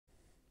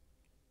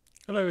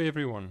Hello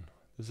everyone,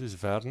 this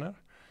is Werner.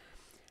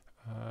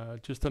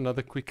 Just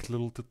another quick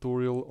little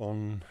tutorial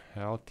on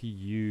how to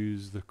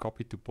use the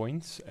copy to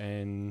points,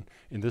 and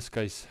in this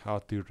case how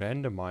to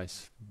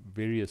randomize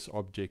various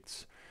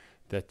objects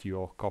that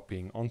you are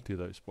copying onto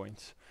those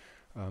points.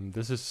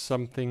 This is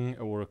something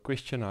or a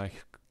question I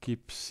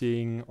keep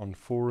seeing on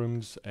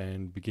forums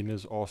and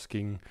beginners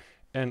asking,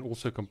 and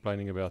also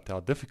complaining about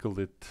how difficult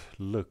it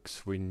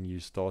looks when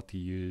you start to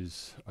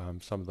use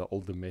some of the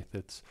older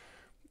methods.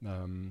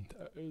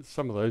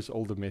 Some of those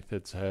older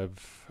methods have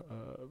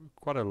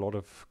quite a lot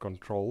of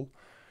control,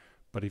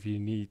 but if you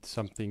need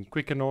something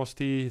quick and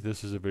nasty,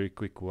 this is a very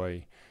quick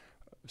way.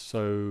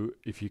 So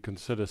if you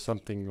consider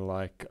something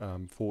like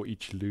for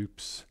each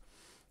loops,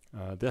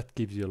 that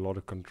gives you a lot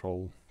of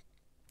control.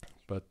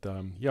 But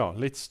yeah,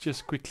 let's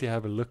just quickly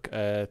have a look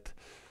at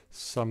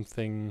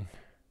something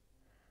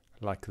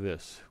like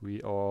this.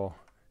 We are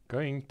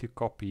going to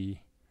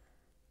copy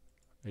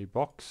a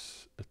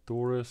box, a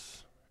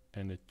torus,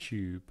 and a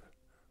tube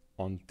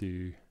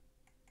onto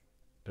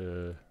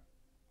a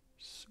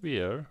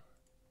sphere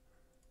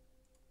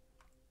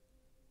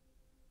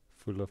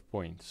full of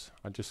points.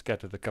 I just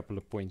scattered a couple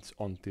of points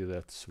onto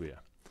that sphere.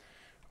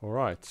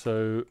 Alright,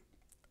 so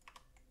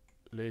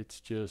let's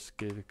just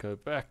go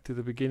back to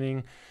the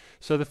beginning.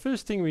 So the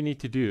first thing we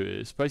need to do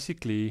is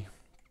basically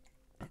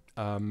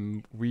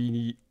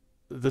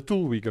the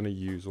tool we're going to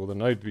use, or the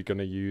node we're going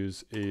to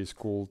use, is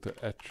called the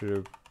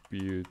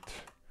attribute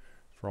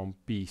from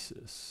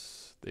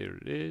pieces. There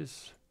it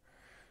is.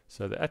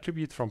 So the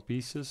attribute from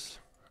pieces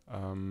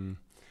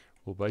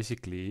will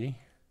basically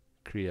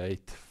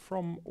create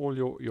from all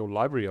your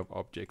library of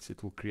objects,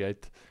 it will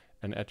create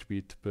an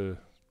attribute per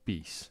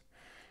piece.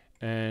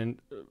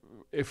 And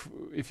if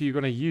you're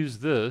going to use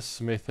this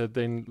method,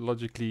 then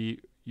logically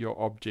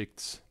your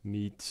objects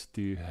needs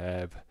to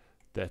have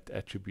that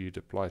attribute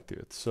applied to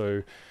it.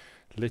 So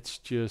let's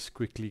just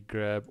quickly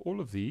grab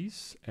all of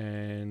these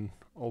and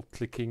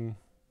alt-clicking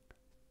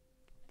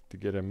to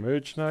get a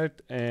merge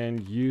node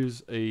and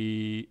use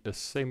a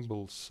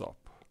assemble SOP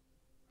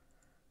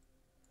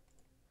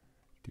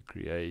to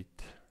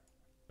create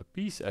a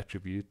piece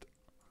attribute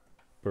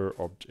per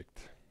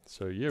object.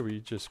 So here we're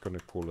just going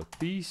to call it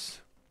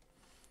piece,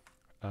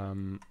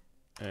 and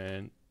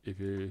if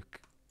you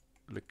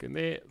look in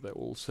there, they're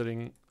all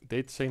sitting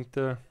dead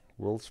center,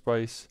 world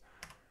space,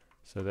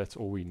 so that's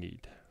all we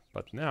need.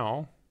 But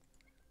now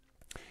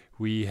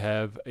we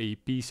have a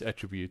piece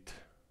attribute,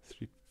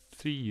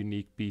 three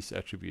unique piece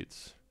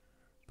attributes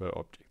per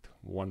object,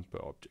 one per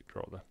object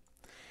rather.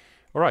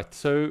 Alright,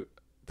 so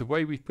the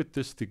way we put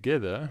this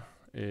together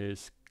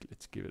is,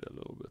 let's give it a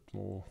little bit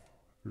more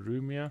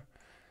room here,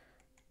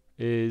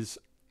 is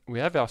we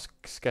have our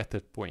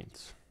scattered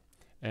points,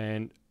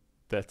 and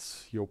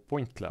that's your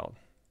point cloud.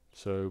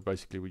 So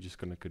basically we're just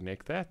going to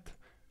connect that,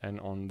 and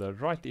on the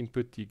right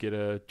input you get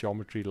a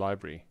geometry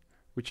library,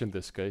 which in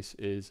this case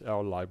is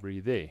our library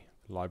there,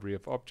 library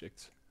of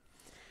objects.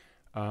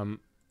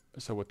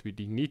 So what we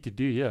need to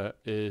do here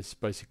is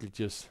basically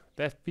just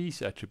that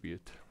piece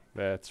attribute.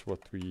 That's what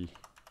we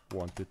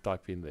want to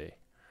type in there.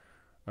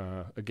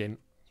 Again,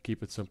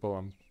 keep it simple.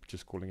 I'm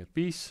just calling it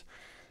piece.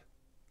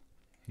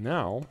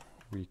 Now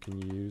we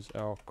can use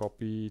our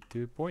copy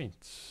to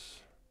points.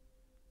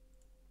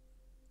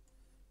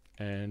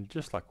 And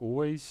just like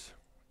always,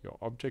 your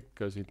object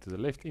goes into the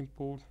left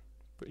input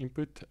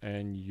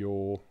and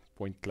your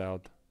point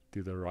cloud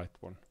to the right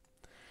one.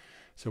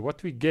 So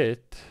what we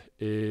get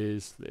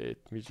is,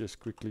 let me just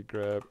quickly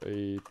grab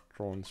a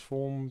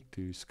transform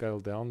to scale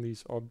down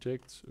these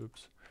objects.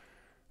 Oops.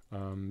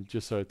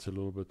 Just so it's a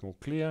little bit more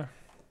clear.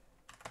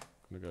 I'm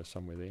going to go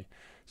somewhere there.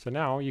 So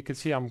now you can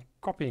see I'm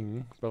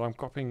copying, but I'm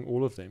copying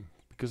all of them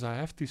because I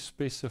have to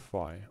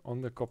specify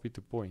on the copy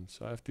to points.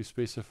 I have to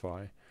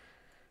specify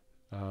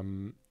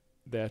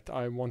that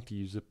I want to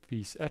use a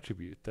piece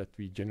attribute that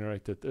we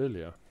generated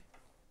earlier.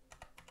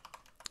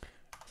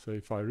 So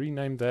if I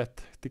rename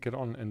that, tick it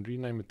on and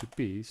rename it to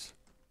piece,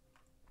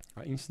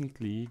 I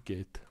instantly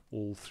get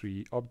all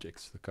three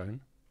objects, the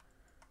cone,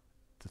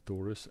 the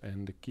torus,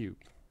 and the cube,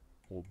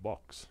 or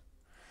box.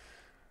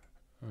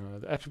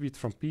 The attribute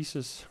from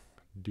pieces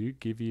do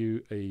give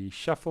you a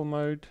shuffle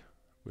mode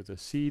with a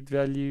seed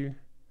value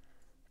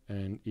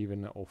and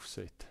even an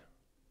offset.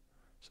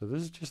 So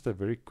this is just a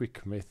very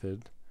quick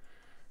method.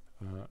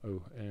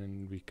 Oh,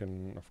 and we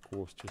can of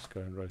course just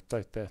go and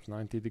rotate that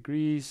 90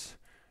 degrees,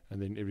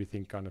 and then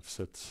everything kind of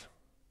sits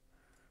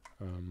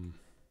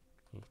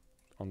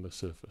on the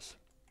surface.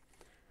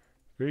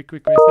 Very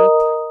quick method.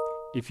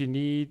 If you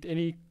need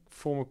any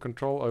form of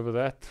control over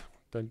that,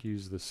 don't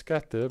use the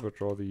scatter, but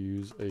rather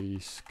use a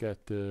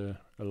scatter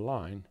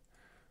align.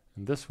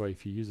 And this way,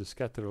 if you use a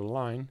scatter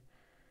align,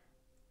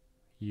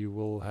 you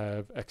will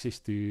have access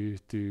to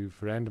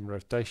random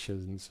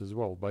rotations as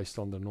well, based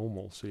on the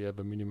normal. So you have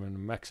a minimum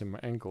and maximum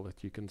angle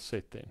that you can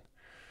set in.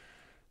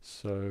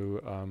 So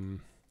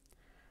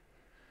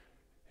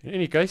in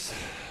any case,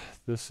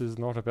 this is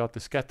not about the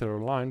scatter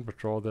align,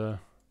 but rather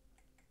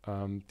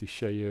to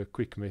show you a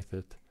quick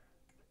method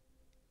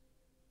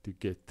to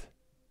get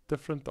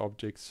different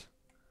objects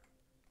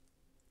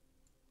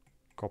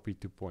copy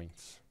to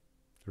points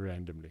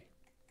randomly.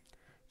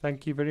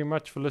 Thank you very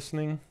much for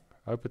listening.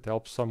 I hope it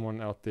helps someone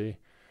out there.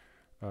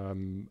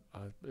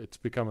 It's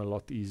become a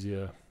lot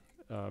easier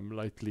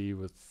lately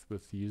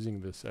with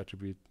using this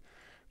attribute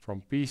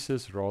from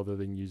pieces rather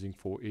than using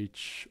for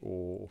each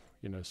or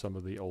some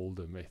of the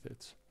older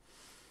methods.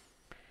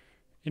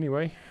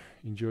 Anyway,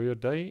 enjoy your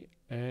day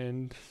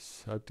and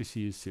hope to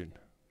see you soon.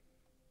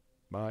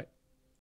 Bye.